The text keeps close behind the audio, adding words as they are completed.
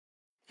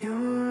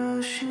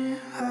rushing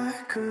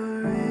like a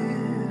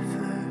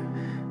river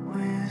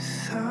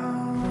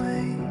without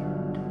weight.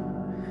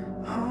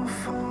 I'll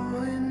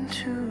fall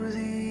into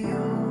the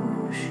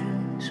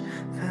ocean's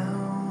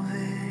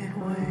velvet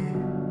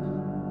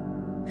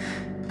waves,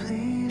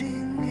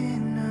 bleeding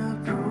in a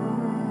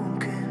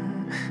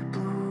broken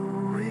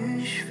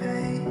bluish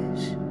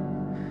face.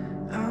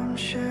 I'm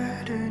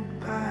shattered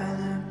by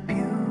the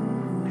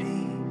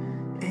beauty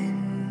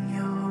in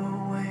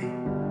your wake.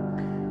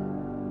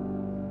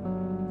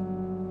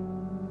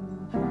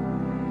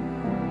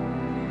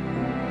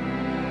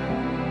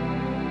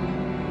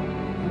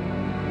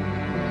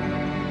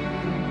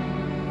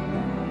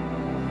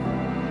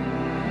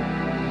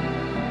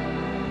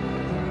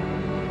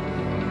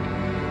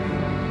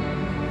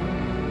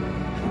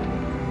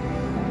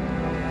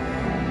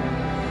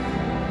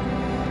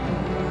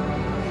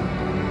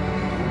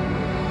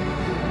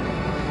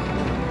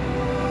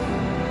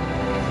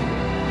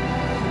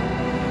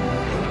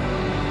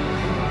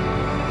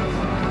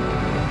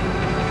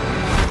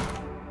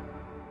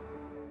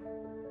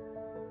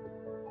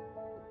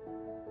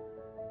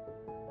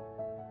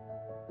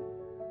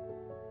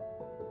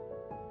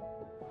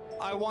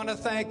 I want to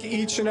thank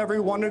each and every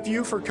one of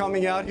you for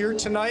coming out here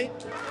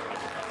tonight.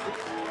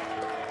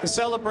 The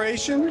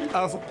celebration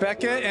of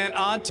Becca and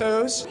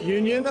Anto's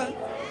union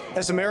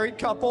as a married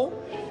couple.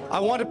 I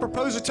want to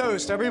propose a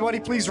toast. Everybody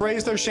please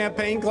raise their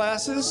champagne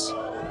glasses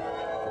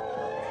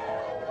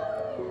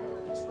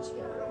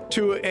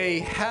to a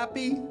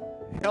happy,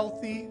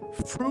 healthy,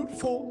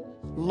 fruitful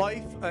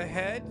life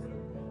ahead.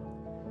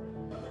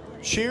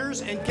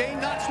 Cheers and gay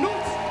nuts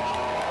nuts.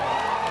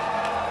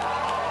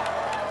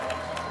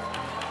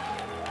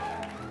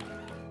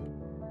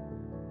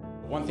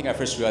 One thing I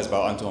first realized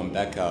about Anto and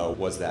Becca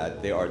was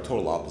that they are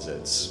total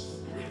opposites.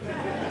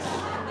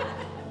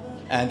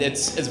 And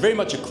it's very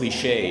much a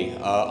cliche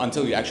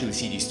until you actually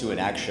see these two in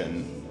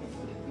action.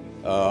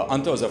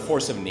 Anto is a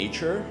force of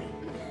nature,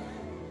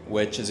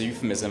 which is a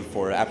euphemism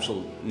for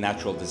absolute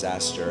natural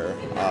disaster.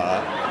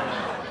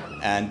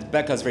 And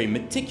Becca is very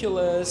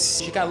meticulous.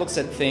 She kind of looks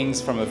at things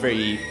from a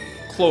very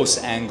close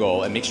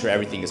angle and makes sure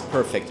everything is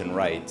perfect and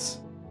right.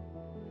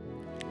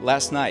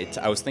 Last night,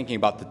 I was thinking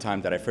about the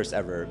time that I first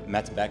ever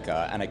met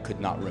Becca, and I could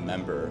not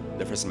remember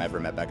the first time I ever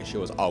met Becca. She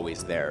was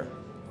always there.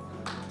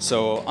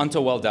 So, Anto,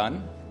 well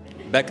done.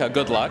 Becca,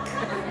 good luck.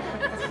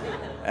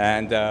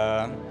 And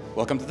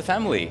welcome to the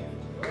family.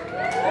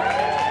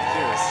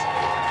 Cheers.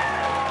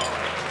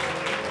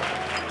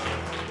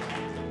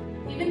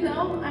 Even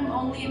though I'm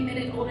only a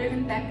minute older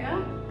than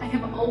Becca, I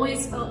have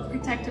always felt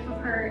protective of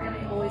her, and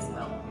I always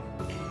will.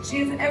 She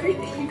is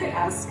everything you could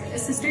ask a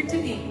sister to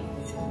be.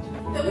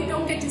 Though we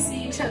don't get to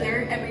see each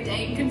other every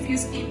day and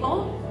confuse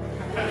people,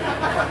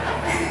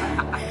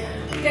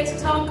 we get to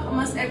talk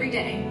almost every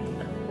day.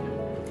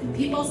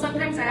 People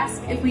sometimes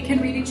ask if we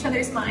can read each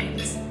other's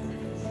minds,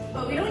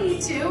 but we don't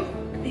need to,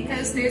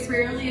 because there's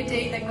rarely a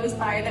day that goes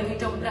by that we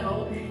don't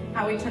know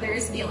how each other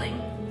is feeling.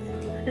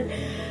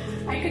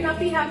 I could not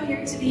be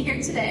happier to be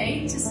here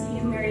today to see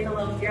you marry the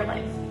love of your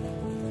life.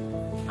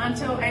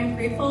 Anto, I'm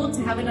grateful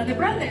to have another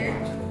brother.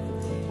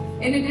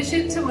 In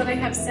addition to what I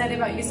have said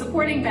about you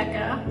supporting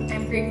Becca,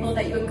 I'm grateful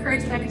that you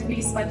encourage Becca to be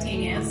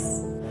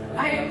spontaneous.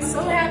 I am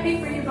so happy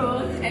for you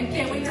both and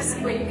can't wait to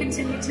see what you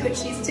continue to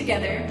achieve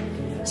together.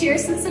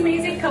 Cheers to this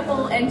amazing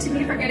couple and to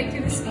me for getting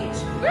through the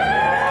speech.